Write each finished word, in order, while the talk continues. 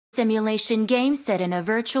Simulation game set in a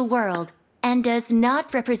virtual world and does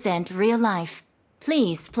not represent real life.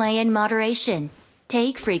 Please play in moderation,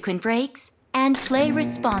 take frequent breaks, and play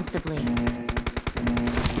responsibly.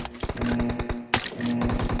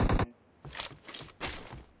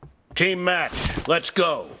 Team match, let's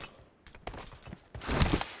go.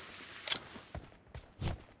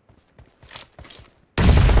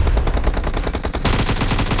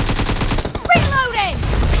 Reloading!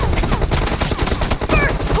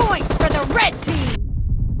 First point for the red team!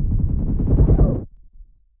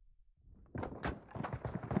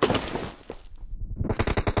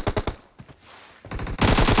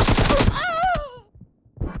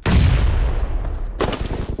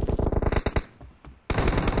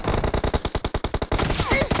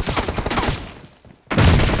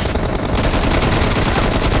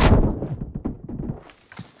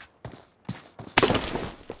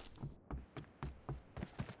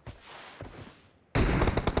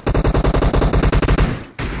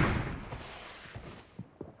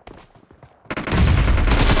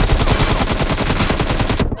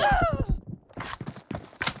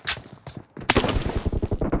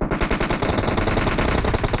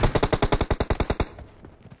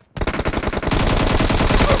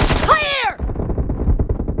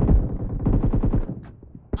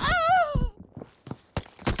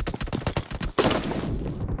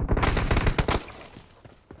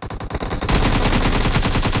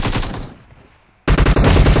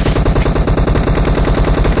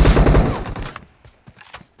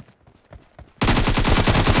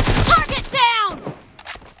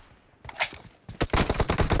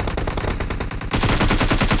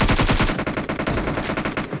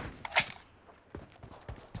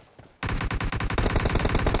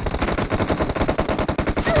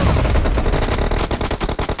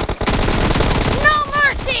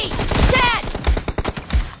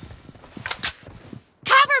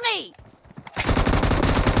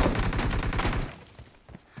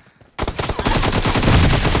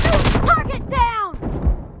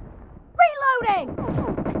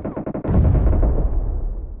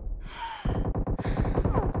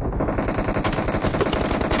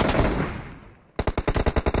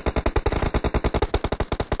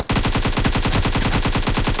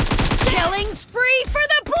 Spree for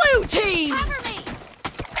the blue team! Cover me!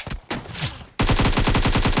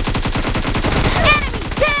 Enemy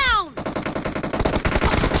down!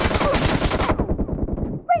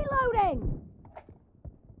 Reloading!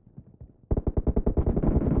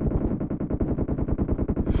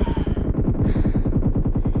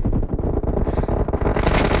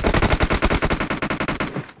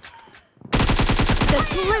 The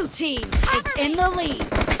blue team is in the lead.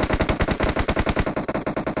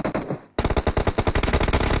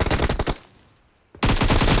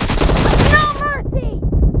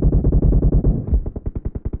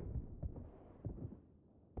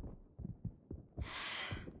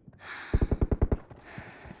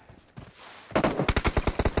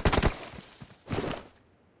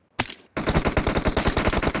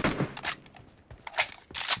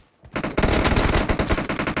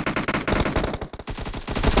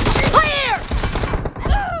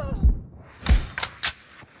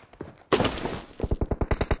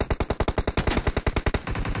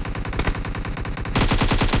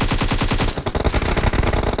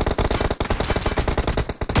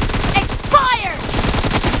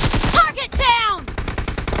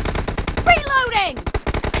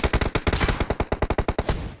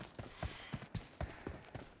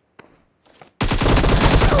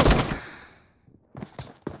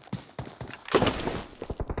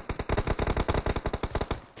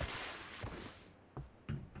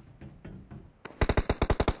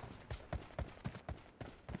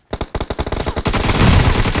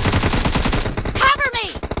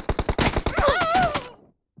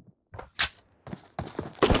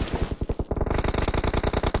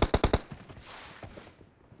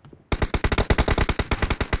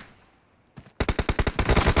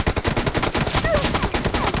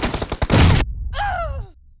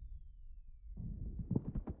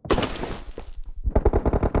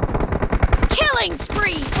 Killing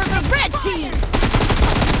spree for the red team!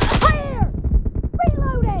 Fire!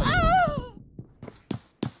 Reloading!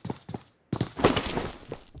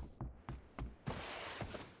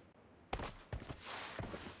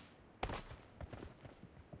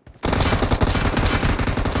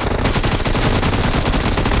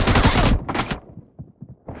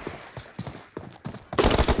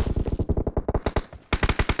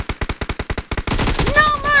 No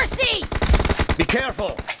mercy! Be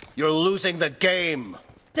careful! You're losing the game!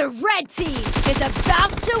 The red team is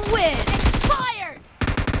about to win! Expired!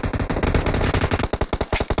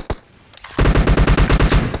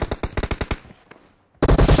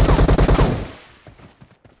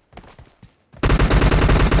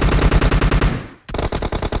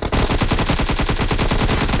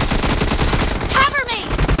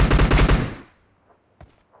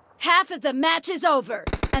 Half of the match is over,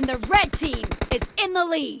 and the red team is in the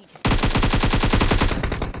lead.